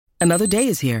Another day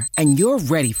is here, and you're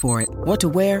ready for it. What to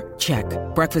wear? Check.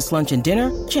 Breakfast, lunch, and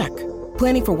dinner? Check.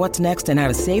 Planning for what's next and how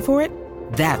to save for it?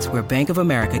 That's where Bank of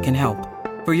America can help.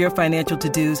 For your financial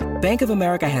to-dos, Bank of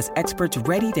America has experts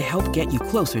ready to help get you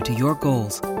closer to your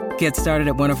goals. Get started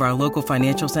at one of our local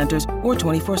financial centers or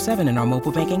 24/7 in our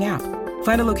mobile banking app.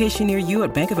 Find a location near you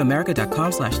at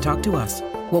bankofamerica.com/talktous.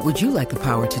 What would you like the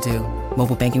power to do?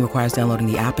 Mobile banking requires downloading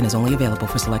the app and is only available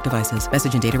for select devices.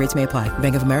 Message and data rates may apply.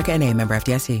 Bank of America N.A., member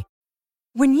FDIC.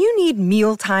 When you need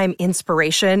mealtime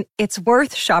inspiration, it's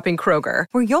worth shopping Kroger,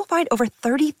 where you'll find over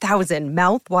 30,000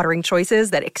 mouth-watering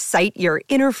choices that excite your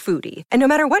inner foodie. And no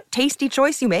matter what tasty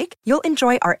choice you make, you'll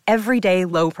enjoy our everyday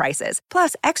low prices,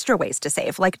 plus extra ways to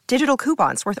save, like digital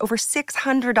coupons worth over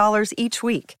 $600 each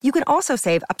week. You can also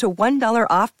save up to $1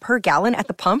 off per gallon at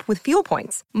the pump with fuel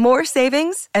points. More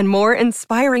savings and more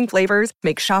inspiring flavors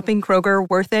make shopping Kroger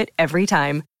worth it every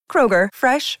time. Kroger,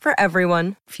 fresh for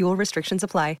everyone. Fuel restrictions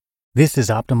apply. This is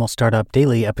Optimal Startup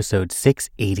Daily, episode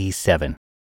 687.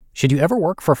 Should you ever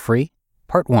work for free?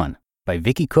 Part 1, by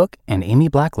Vicky Cook and Amy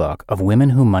Blacklock of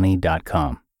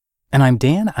WomenWhoMoney.com. And I'm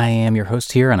Dan. I am your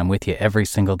host here, and I'm with you every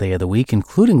single day of the week,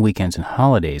 including weekends and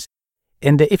holidays.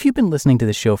 And if you've been listening to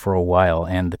the show for a while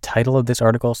and the title of this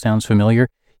article sounds familiar,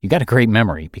 you got a great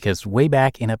memory, because way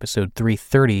back in episode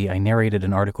 330, I narrated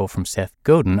an article from Seth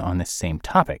Godin on this same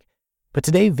topic. But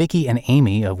today, Vicky and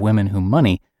Amy of Women Who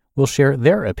Money will share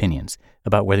their opinions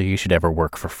about whether you should ever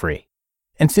work for free.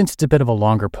 And since it's a bit of a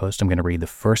longer post, I'm going to read the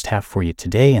first half for you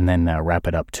today and then wrap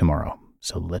it up tomorrow.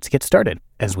 So let's get started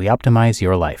as we optimize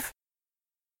your life.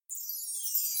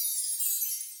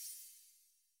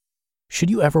 Should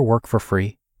you ever work for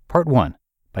free? Part 1,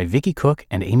 by Vicky Cook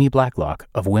and Amy Blacklock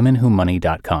of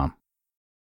WomenWhoMoney.com.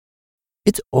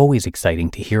 It's always exciting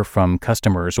to hear from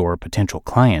customers or potential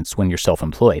clients when you're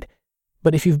self-employed.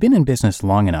 But if you've been in business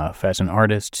long enough as an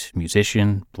artist,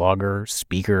 musician, blogger,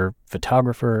 speaker,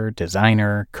 photographer,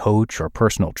 designer, coach, or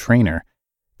personal trainer,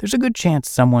 there's a good chance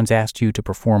someone's asked you to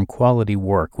perform quality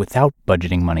work without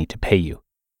budgeting money to pay you.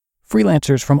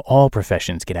 Freelancers from all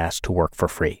professions get asked to work for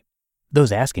free.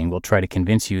 Those asking will try to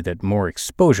convince you that more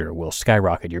exposure will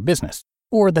skyrocket your business,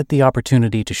 or that the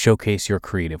opportunity to showcase your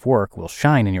creative work will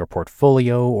shine in your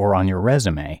portfolio or on your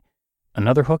resume.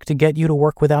 Another hook to get you to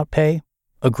work without pay?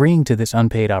 Agreeing to this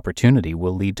unpaid opportunity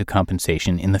will lead to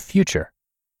compensation in the future.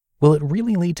 Will it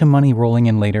really lead to money rolling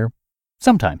in later?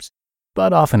 Sometimes,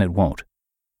 but often it won't.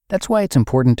 That's why it's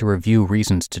important to review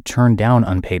reasons to turn down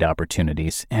unpaid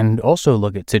opportunities and also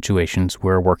look at situations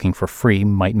where working for free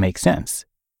might make sense.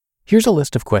 Here's a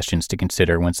list of questions to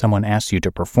consider when someone asks you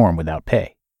to perform without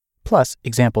pay, plus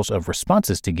examples of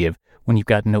responses to give when you've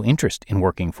got no interest in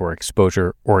working for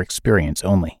exposure or experience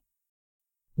only.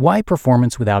 Why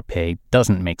performance without pay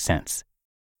doesn't make sense.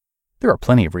 There are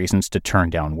plenty of reasons to turn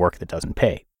down work that doesn't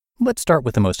pay. Let's start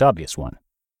with the most obvious one.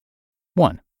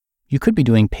 1. You could be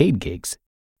doing paid gigs.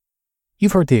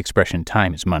 You've heard the expression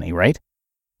time is money, right?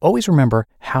 Always remember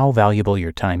how valuable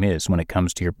your time is when it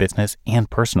comes to your business and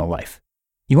personal life.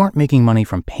 You aren't making money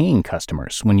from paying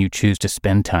customers when you choose to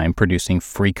spend time producing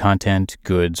free content,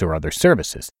 goods, or other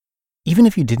services. Even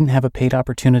if you didn't have a paid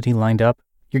opportunity lined up,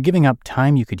 you're giving up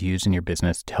time you could use in your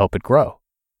business to help it grow.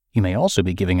 You may also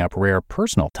be giving up rare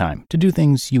personal time to do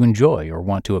things you enjoy or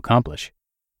want to accomplish.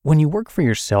 When you work for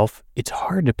yourself, it's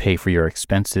hard to pay for your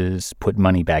expenses, put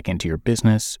money back into your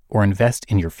business, or invest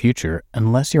in your future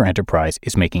unless your enterprise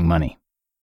is making money.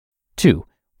 2.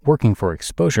 Working for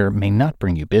exposure may not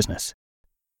bring you business.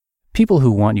 People who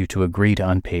want you to agree to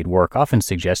unpaid work often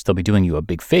suggest they'll be doing you a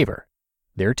big favor.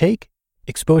 Their take?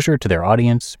 Exposure to their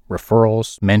audience,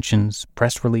 referrals, mentions,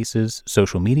 press releases,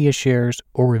 social media shares,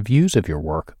 or reviews of your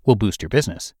work will boost your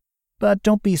business. But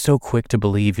don't be so quick to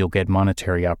believe you'll get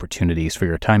monetary opportunities for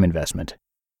your time investment.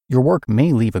 Your work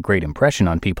may leave a great impression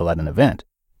on people at an event,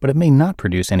 but it may not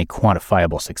produce any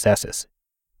quantifiable successes.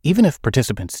 Even if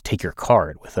participants take your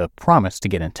card with a promise to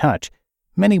get in touch,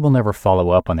 many will never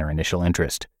follow up on their initial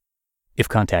interest. If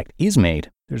contact is made,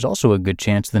 there's also a good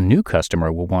chance the new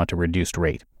customer will want a reduced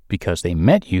rate because they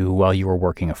met you while you were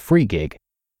working a free gig.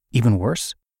 Even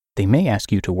worse, they may ask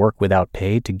you to work without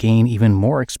pay to gain even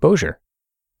more exposure.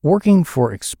 Working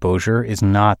for exposure is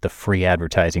not the free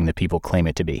advertising that people claim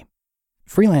it to be.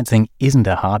 Freelancing isn't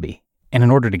a hobby, and in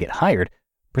order to get hired,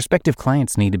 prospective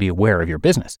clients need to be aware of your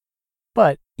business.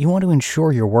 But you want to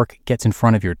ensure your work gets in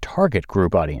front of your target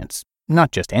group audience,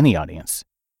 not just any audience.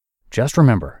 Just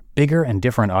remember, bigger and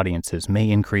different audiences may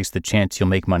increase the chance you'll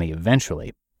make money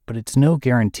eventually, but it's no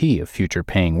guarantee of future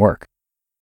paying work.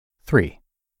 3.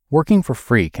 Working for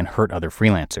free can hurt other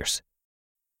freelancers.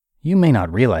 You may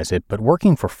not realize it, but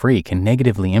working for free can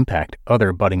negatively impact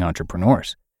other budding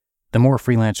entrepreneurs. The more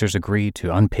freelancers agree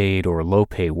to unpaid or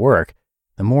low-pay work,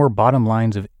 the more bottom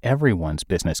lines of everyone's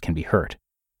business can be hurt.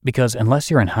 Because unless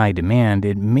you're in high demand,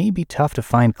 it may be tough to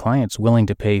find clients willing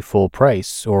to pay full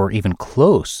price or even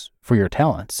close for your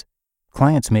talents.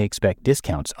 Clients may expect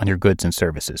discounts on your goods and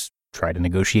services, try to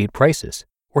negotiate prices,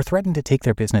 or threaten to take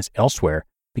their business elsewhere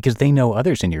because they know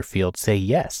others in your field say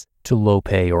yes to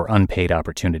low-pay or unpaid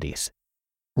opportunities.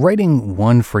 Writing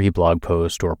one free blog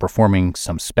post or performing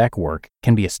some spec work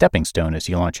can be a stepping stone as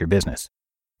you launch your business.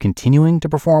 Continuing to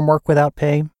perform work without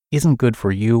pay isn't good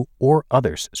for you or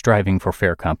others striving for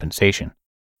fair compensation.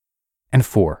 And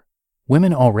 4,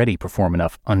 women already perform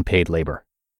enough unpaid labor.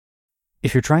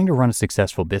 If you're trying to run a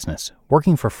successful business,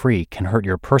 working for free can hurt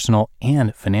your personal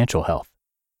and financial health.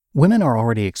 Women are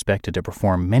already expected to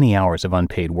perform many hours of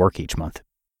unpaid work each month.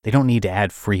 They don't need to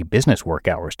add free business work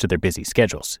hours to their busy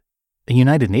schedules. A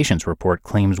United Nations report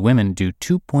claims women do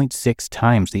 2.6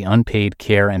 times the unpaid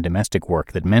care and domestic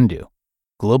work that men do.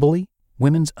 Globally,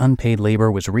 women's unpaid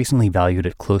labor was recently valued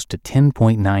at close to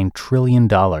 $10.9 trillion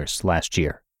last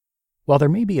year. While there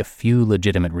may be a few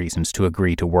legitimate reasons to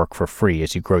agree to work for free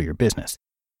as you grow your business,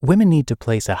 women need to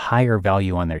place a higher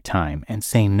value on their time and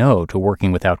say no to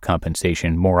working without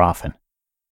compensation more often.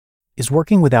 Is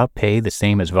working without pay the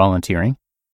same as volunteering?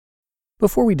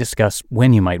 Before we discuss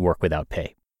when you might work without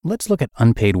pay, let's look at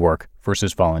unpaid work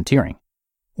versus volunteering.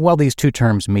 While these two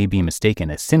terms may be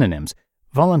mistaken as synonyms,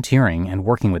 volunteering and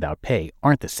working without pay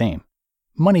aren't the same.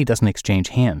 Money doesn't exchange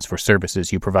hands for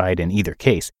services you provide in either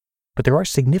case, but there are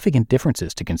significant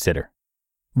differences to consider.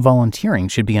 Volunteering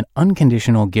should be an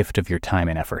unconditional gift of your time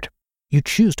and effort. You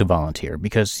choose to volunteer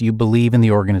because you believe in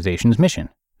the organization's mission,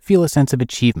 feel a sense of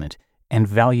achievement, and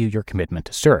value your commitment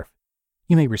to serve.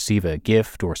 You may receive a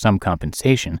gift or some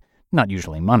compensation, not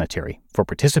usually monetary, for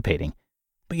participating,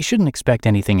 but you shouldn't expect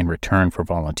anything in return for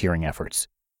volunteering efforts.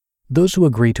 Those who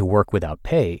agree to work without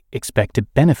pay expect to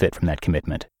benefit from that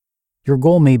commitment. Your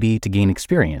goal may be to gain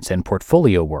experience and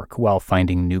portfolio work while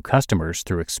finding new customers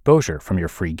through exposure from your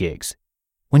free gigs.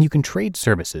 When you can trade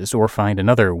services or find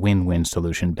another win-win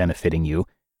solution benefiting you,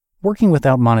 working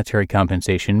without monetary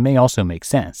compensation may also make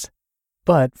sense.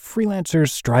 But freelancers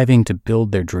striving to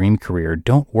build their dream career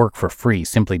don't work for free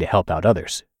simply to help out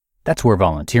others. That's where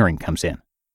volunteering comes in.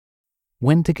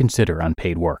 When to consider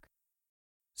unpaid work.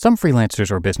 Some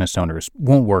freelancers or business owners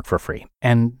won't work for free,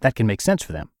 and that can make sense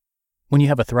for them. When you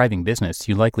have a thriving business,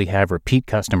 you likely have repeat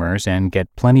customers and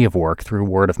get plenty of work through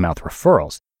word-of-mouth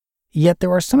referrals. Yet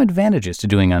there are some advantages to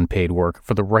doing unpaid work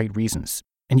for the right reasons,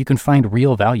 and you can find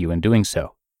real value in doing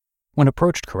so. When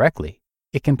approached correctly,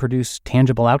 it can produce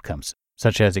tangible outcomes,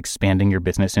 such as expanding your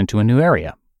business into a new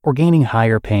area or gaining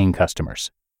higher-paying customers,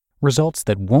 results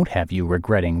that won't have you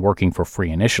regretting working for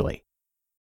free initially.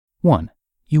 1.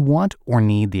 You want or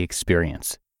need the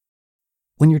experience.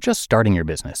 When you're just starting your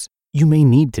business, you may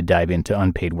need to dive into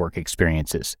unpaid work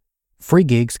experiences. Free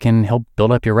gigs can help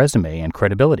build up your resume and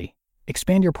credibility,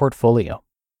 expand your portfolio,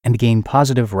 and gain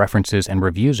positive references and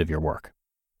reviews of your work.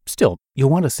 Still, you'll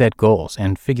want to set goals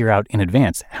and figure out in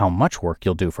advance how much work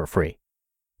you'll do for free.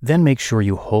 Then make sure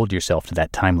you hold yourself to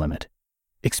that time limit.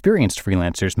 Experienced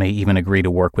freelancers may even agree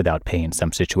to work without pay in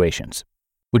some situations.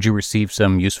 Would you receive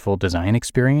some useful design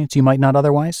experience you might not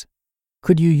otherwise?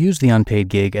 Could you use the unpaid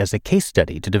gig as a case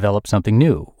study to develop something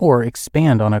new or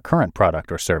expand on a current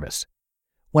product or service?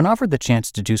 When offered the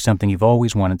chance to do something you've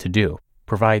always wanted to do,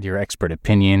 provide your expert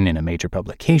opinion in a major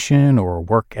publication or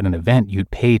work at an event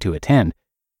you'd pay to attend,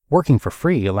 working for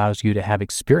free allows you to have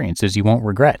experiences you won't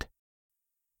regret.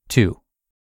 2.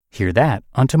 Hear that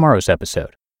on tomorrow's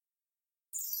episode.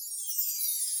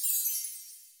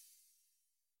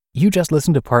 You just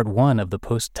listened to part 1 of the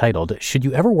post titled, Should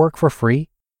You Ever Work for Free?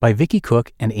 By Vicky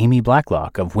Cook and Amy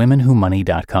Blacklock of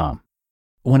WomenWhoMoney.com.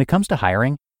 When it comes to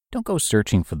hiring, don't go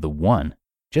searching for the one.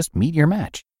 Just meet your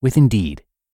match with Indeed.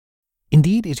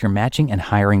 Indeed is your matching and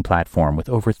hiring platform with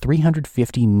over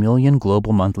 350 million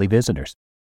global monthly visitors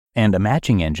and a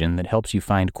matching engine that helps you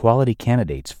find quality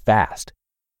candidates fast.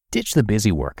 Ditch the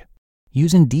busy work.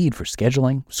 Use Indeed for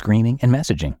scheduling, screening, and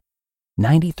messaging.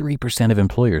 93% of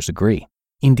employers agree.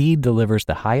 Indeed delivers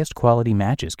the highest quality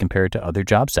matches compared to other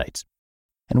job sites.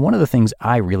 And one of the things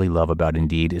I really love about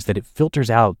Indeed is that it filters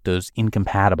out those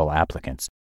incompatible applicants.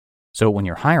 So when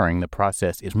you're hiring, the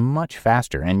process is much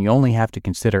faster and you only have to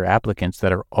consider applicants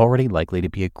that are already likely to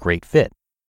be a great fit.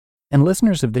 And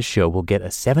listeners of this show will get a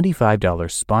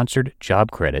 $75 sponsored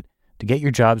job credit to get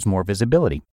your jobs more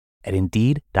visibility at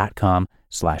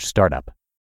Indeed.com/startup.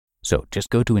 So just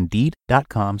go to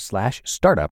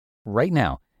Indeed.com/startup right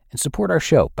now and support our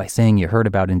show by saying you heard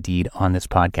about Indeed on this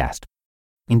podcast.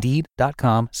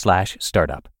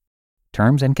 Indeed.com/startup.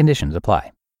 Terms and conditions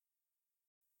apply.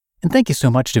 And thank you so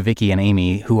much to Vicki and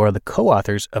Amy, who are the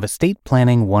co-authors of Estate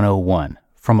Planning 101,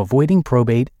 From Avoiding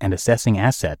Probate and Assessing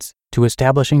Assets to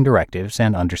Establishing Directives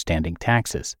and Understanding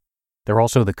Taxes. They're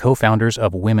also the co-founders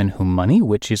of Women Who Money,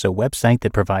 which is a website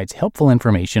that provides helpful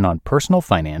information on personal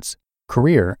finance,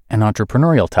 career, and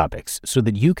entrepreneurial topics so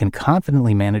that you can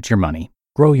confidently manage your money,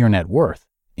 grow your net worth,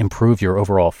 improve your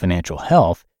overall financial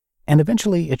health, and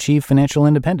eventually achieve financial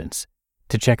independence.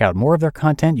 To check out more of their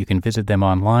content, you can visit them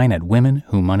online at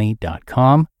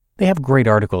womenwhomoney.com. They have great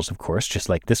articles, of course, just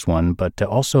like this one, but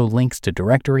also links to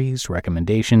directories,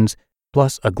 recommendations,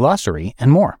 plus a glossary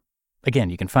and more. Again,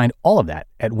 you can find all of that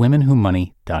at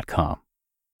womenwhomoney.com.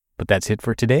 But that's it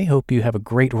for today. Hope you have a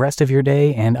great rest of your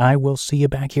day, and I will see you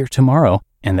back here tomorrow.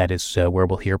 And that is where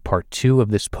we'll hear part 2 of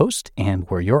this post and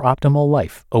where your optimal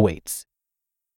life awaits.